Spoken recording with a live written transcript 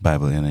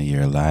Bible in a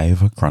Year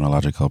Live,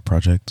 Chronological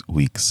Project,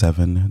 Week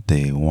 7,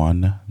 Day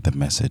 1, The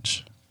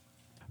Message.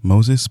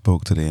 Moses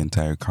spoke to the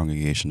entire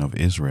congregation of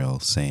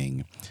Israel,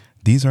 saying,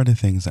 "These are the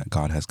things that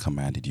God has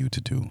commanded you to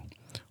do.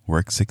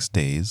 Work 6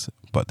 days,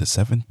 but the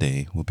seventh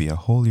day will be a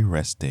holy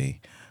rest day,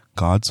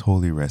 God's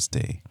holy rest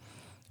day.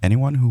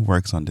 Anyone who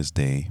works on this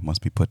day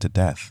must be put to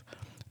death.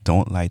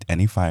 Don't light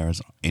any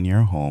fires in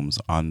your homes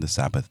on the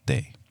Sabbath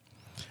day."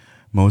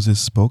 Moses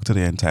spoke to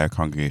the entire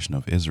congregation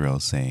of Israel,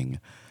 saying,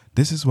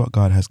 "This is what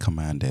God has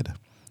commanded.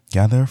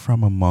 Gather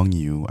from among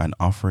you an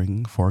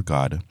offering for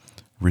God.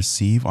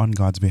 Receive on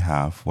God's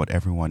behalf what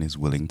everyone is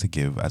willing to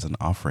give as an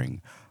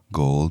offering: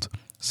 gold,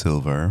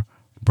 silver,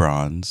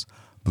 bronze,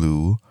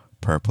 blue,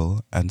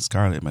 purple, and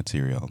scarlet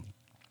material,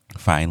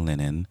 fine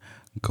linen,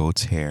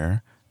 goat's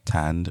hair,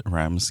 tanned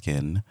ram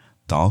skin,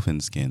 dolphin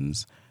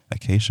skins,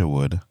 acacia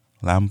wood,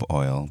 lamp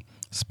oil,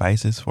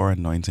 spices for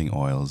anointing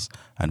oils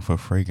and for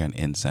fragrant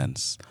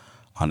incense,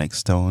 onyx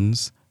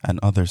stones, and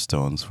other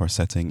stones for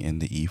setting in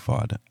the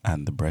ephod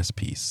and the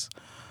breastpiece.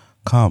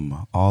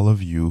 Come, all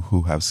of you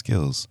who have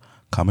skills,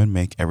 come and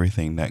make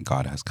everything that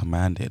God has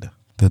commanded: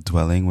 the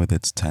dwelling with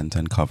its tent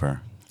and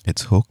cover,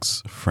 its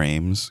hooks,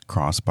 frames,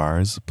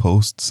 crossbars,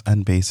 posts,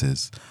 and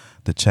bases,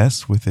 the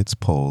chest with its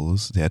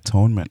poles, the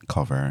atonement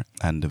cover,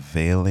 and the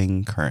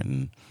veiling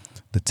curtain,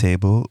 the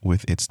table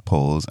with its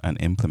poles and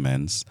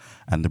implements,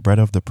 and the bread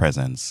of the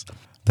presence,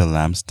 the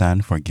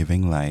lampstand for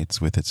giving lights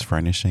with its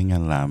furnishing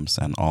and lamps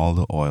and all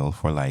the oil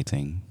for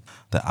lighting,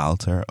 the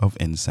altar of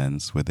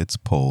incense with its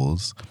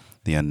poles,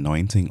 the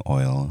anointing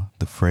oil,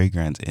 the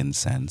fragrant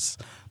incense,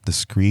 the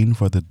screen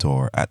for the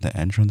door at the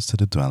entrance to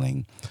the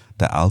dwelling,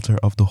 the altar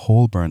of the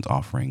whole burnt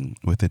offering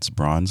with its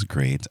bronze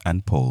grate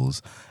and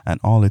poles and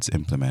all its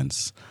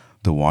implements,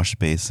 the wash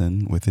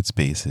basin with its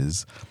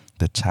bases,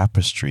 the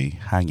tapestry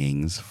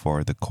hangings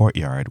for the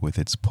courtyard with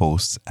its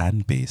posts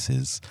and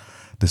bases,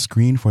 the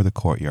screen for the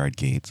courtyard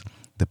gate,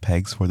 the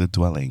pegs for the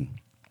dwelling,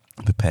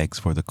 the pegs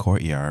for the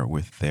courtyard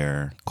with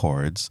their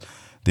cords,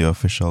 the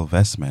official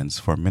vestments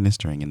for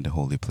ministering in the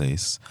holy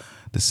place,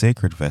 the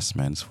sacred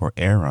vestments for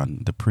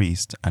Aaron the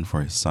priest and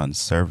for his sons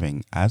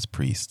serving as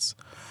priests.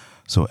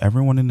 So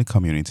everyone in the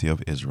community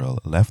of Israel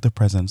left the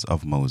presence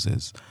of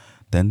Moses.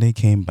 Then they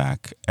came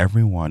back,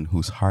 everyone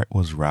whose heart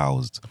was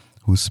roused,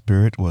 whose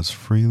spirit was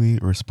freely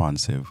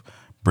responsive,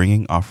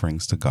 bringing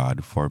offerings to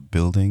God for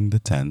building the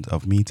tent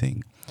of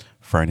meeting,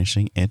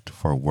 furnishing it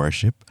for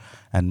worship,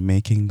 and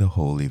making the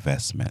holy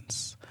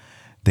vestments.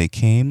 They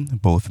came,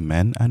 both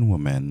men and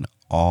women,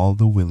 all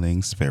the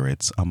willing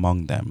spirits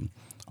among them,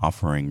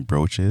 offering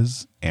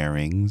brooches,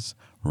 earrings,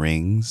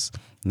 rings,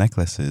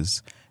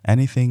 necklaces,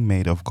 anything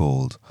made of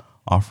gold,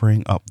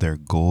 offering up their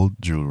gold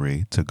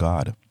jewelry to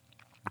God.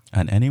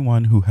 And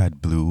anyone who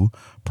had blue,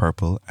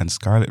 purple, and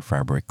scarlet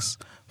fabrics,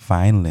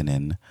 fine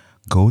linen,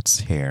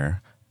 goat's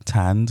hair,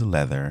 tanned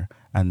leather,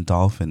 and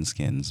dolphin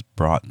skins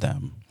brought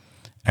them.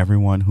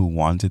 Everyone who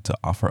wanted to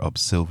offer up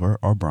silver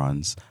or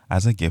bronze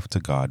as a gift to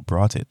God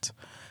brought it.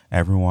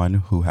 Everyone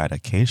who had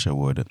acacia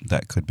wood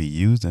that could be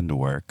used in the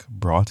work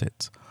brought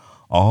it.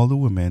 All the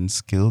women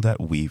skilled at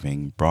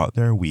weaving brought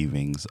their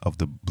weavings of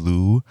the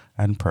blue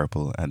and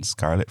purple and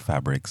scarlet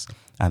fabrics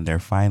and their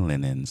fine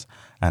linens,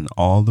 and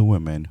all the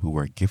women who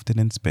were gifted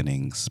in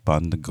spinning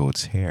spun the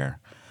goat's hair.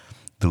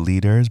 The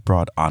leaders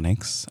brought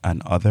onyx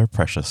and other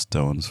precious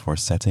stones for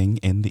setting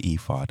in the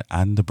ephod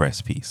and the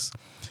breastpiece.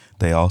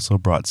 They also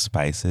brought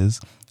spices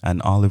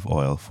and olive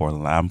oil for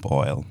lamp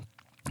oil,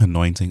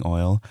 anointing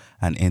oil,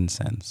 and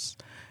incense.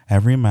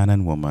 Every man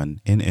and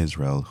woman in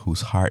Israel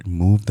whose heart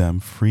moved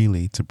them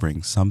freely to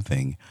bring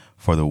something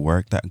for the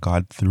work that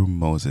God through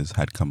Moses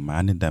had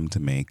commanded them to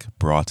make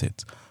brought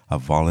it, a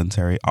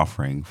voluntary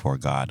offering for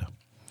God.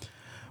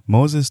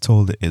 Moses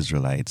told the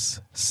Israelites,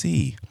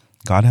 "See,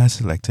 God has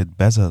selected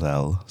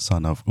Bezalel,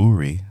 son of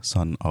Uri,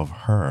 son of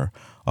Hur,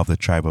 of the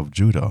tribe of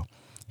Judah.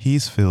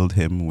 He's filled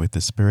him with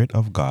the Spirit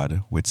of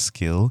God, with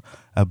skill,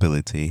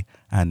 ability,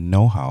 and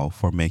know-how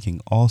for making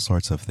all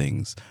sorts of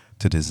things,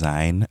 to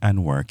design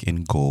and work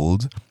in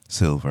gold,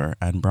 silver,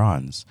 and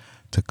bronze,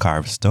 to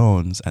carve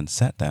stones and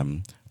set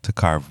them, to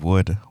carve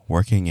wood,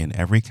 working in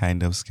every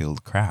kind of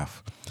skilled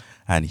craft.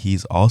 And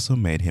he's also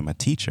made him a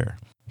teacher.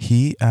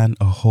 He and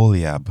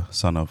Aholiab,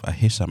 son of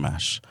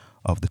Ahishamash,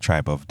 of the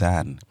tribe of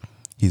Dan.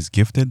 He's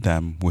gifted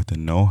them with the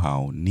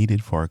know-how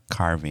needed for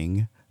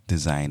carving,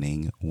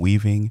 designing,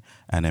 weaving,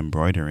 and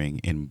embroidering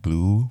in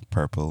blue,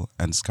 purple,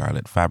 and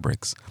scarlet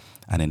fabrics,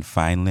 and in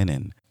fine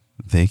linen.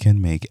 They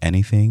can make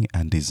anything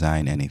and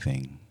design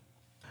anything."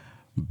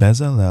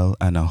 Bezalel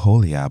and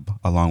Aholiab,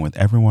 along with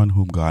everyone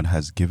whom God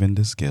has given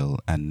the skill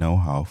and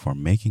know-how for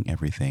making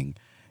everything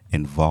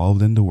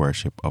involved in the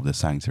worship of the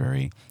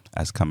sanctuary,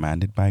 as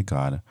commanded by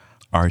God,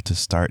 are to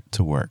start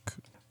to work.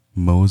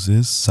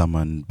 Moses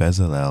summoned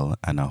Bezalel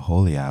and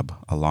Aholiab,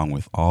 along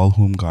with all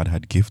whom God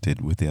had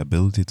gifted with the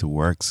ability to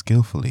work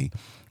skillfully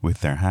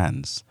with their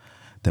hands.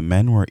 The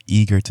men were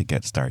eager to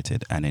get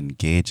started and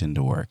engage in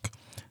the work.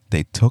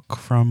 They took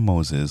from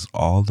Moses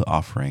all the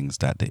offerings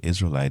that the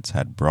Israelites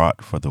had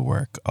brought for the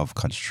work of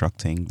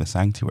constructing the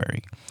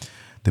sanctuary.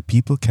 The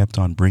people kept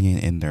on bringing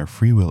in their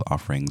freewill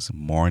offerings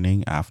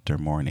morning after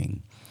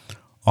morning.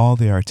 All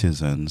the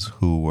artisans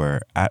who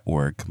were at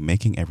work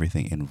making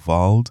everything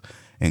involved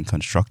in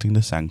constructing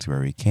the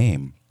sanctuary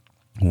came,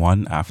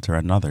 one after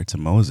another, to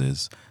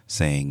Moses,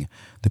 saying,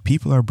 "The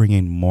people are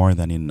bringing more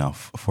than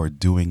enough for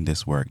doing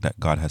this work that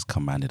God has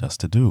commanded us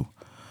to do."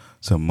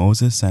 So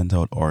Moses sent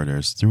out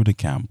orders through the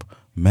camp,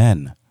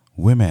 "Men,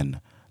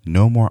 women,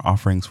 no more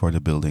offerings for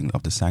the building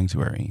of the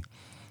sanctuary."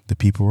 The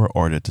people were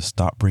ordered to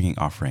stop bringing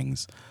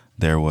offerings.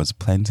 There was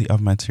plenty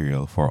of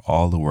material for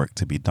all the work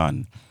to be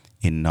done,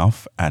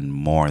 enough and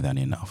more than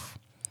enough.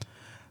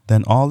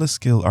 Then all the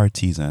skilled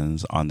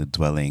artisans on the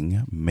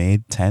dwelling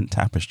made tent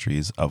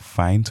tapestries of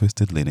fine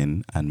twisted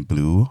linen and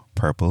blue,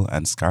 purple,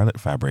 and scarlet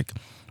fabric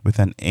with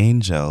an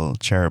angel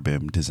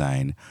cherubim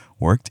design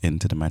worked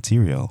into the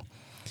material.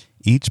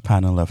 Each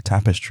panel of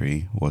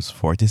tapestry was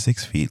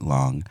 46 feet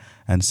long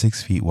and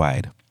 6 feet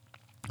wide.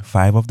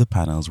 5 of the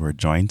panels were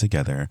joined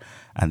together,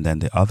 and then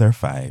the other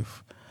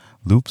 5.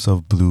 Loops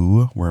of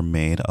blue were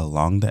made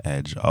along the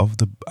edge of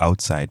the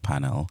outside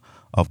panel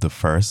of the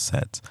first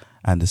set,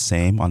 and the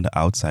same on the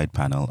outside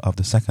panel of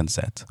the second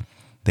set.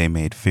 They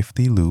made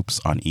 50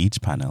 loops on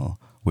each panel,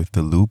 with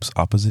the loops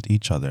opposite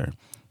each other.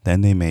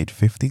 Then they made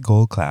 50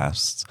 gold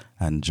clasps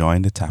and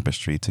joined the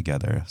tapestry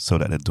together so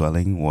that the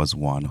dwelling was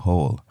one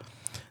whole.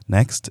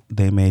 Next,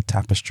 they made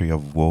tapestry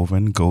of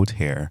woven goat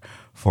hair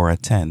for a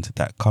tent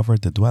that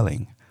covered the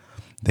dwelling.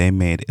 They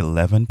made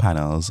 11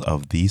 panels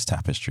of these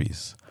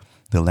tapestries.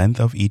 The length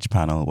of each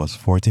panel was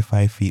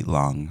 45 feet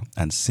long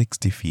and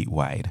 60 feet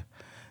wide.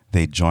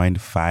 They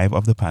joined 5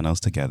 of the panels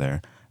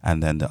together,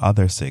 and then the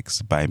other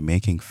 6 by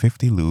making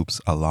 50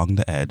 loops along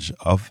the edge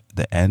of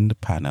the end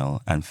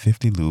panel and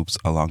 50 loops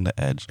along the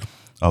edge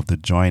of the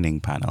joining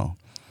panel,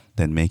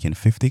 then making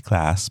 50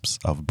 clasps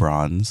of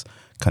bronze,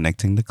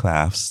 connecting the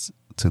clasps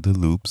to the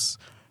loops,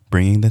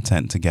 bringing the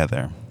tent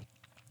together.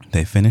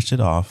 They finished it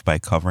off by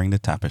covering the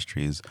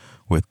tapestries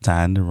with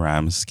tanned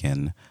ram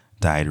skin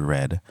dyed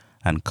red,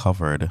 and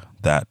covered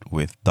that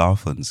with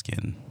dolphin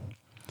skin.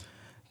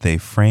 They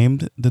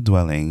framed the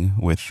dwelling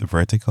with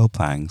vertical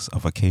planks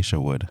of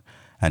acacia wood,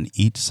 and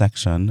each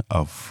section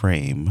of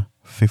frame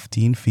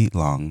 15 feet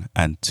long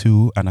and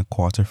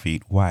 2¼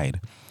 feet wide,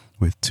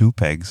 with 2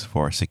 pegs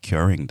for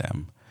securing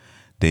them.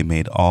 They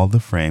made all the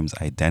frames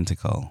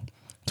identical,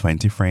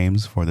 20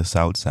 frames for the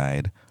south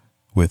side,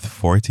 with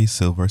 40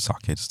 silver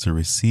sockets to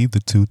receive the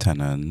 2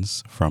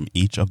 tenons from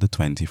each of the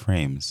 20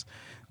 frames.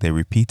 They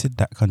repeated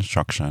that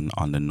construction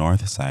on the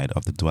north side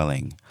of the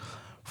dwelling.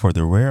 For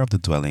the rear of the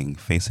dwelling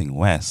facing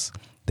west,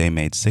 they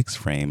made 6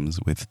 frames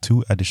with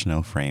 2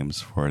 additional frames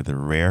for the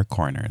rear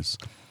corners.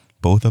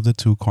 Both of the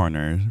 2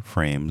 corner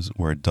frames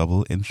were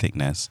double in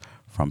thickness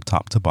from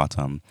top to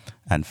bottom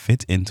and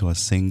fit into a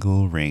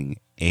single ring,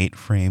 8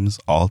 frames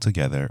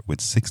altogether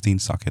with 16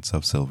 sockets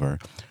of silver,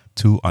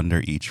 2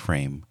 under each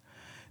frame.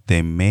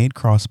 They made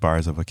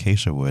crossbars of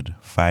acacia wood,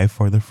 5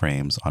 for the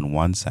frames on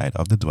one side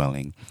of the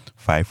dwelling,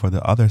 5 for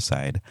the other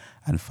side,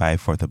 and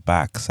 5 for the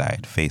back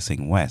side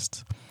facing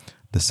west.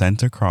 The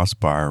center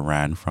crossbar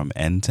ran from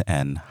end to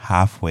end,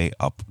 halfway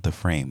up the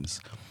frames.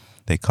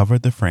 They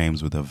covered the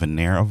frames with a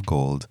veneer of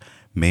gold,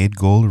 made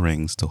gold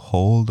rings to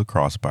hold the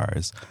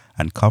crossbars,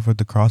 and covered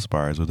the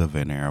crossbars with a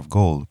veneer of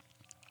gold.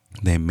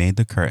 They made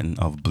the curtain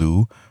of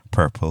blue,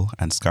 purple,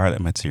 and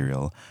scarlet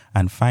material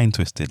and fine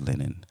twisted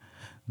linen.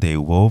 They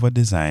wove a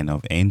design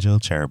of angel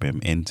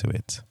cherubim into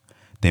it.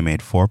 They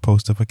made 4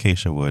 posts of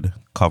acacia wood,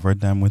 covered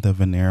them with a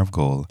veneer of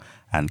gold,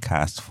 and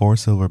cast 4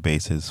 silver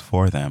bases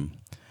for them.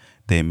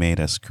 They made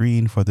a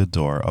screen for the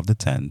door of the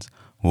tent,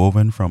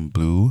 woven from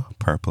blue,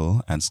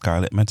 purple, and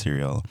scarlet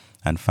material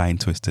and fine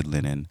twisted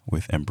linen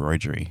with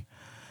embroidery.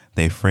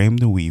 They framed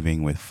the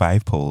weaving with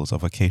 5 poles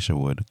of acacia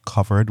wood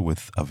covered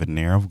with a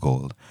veneer of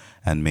gold,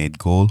 and made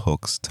gold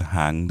hooks to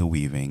hang the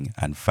weaving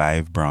and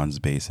 5 bronze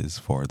bases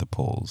for the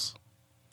poles.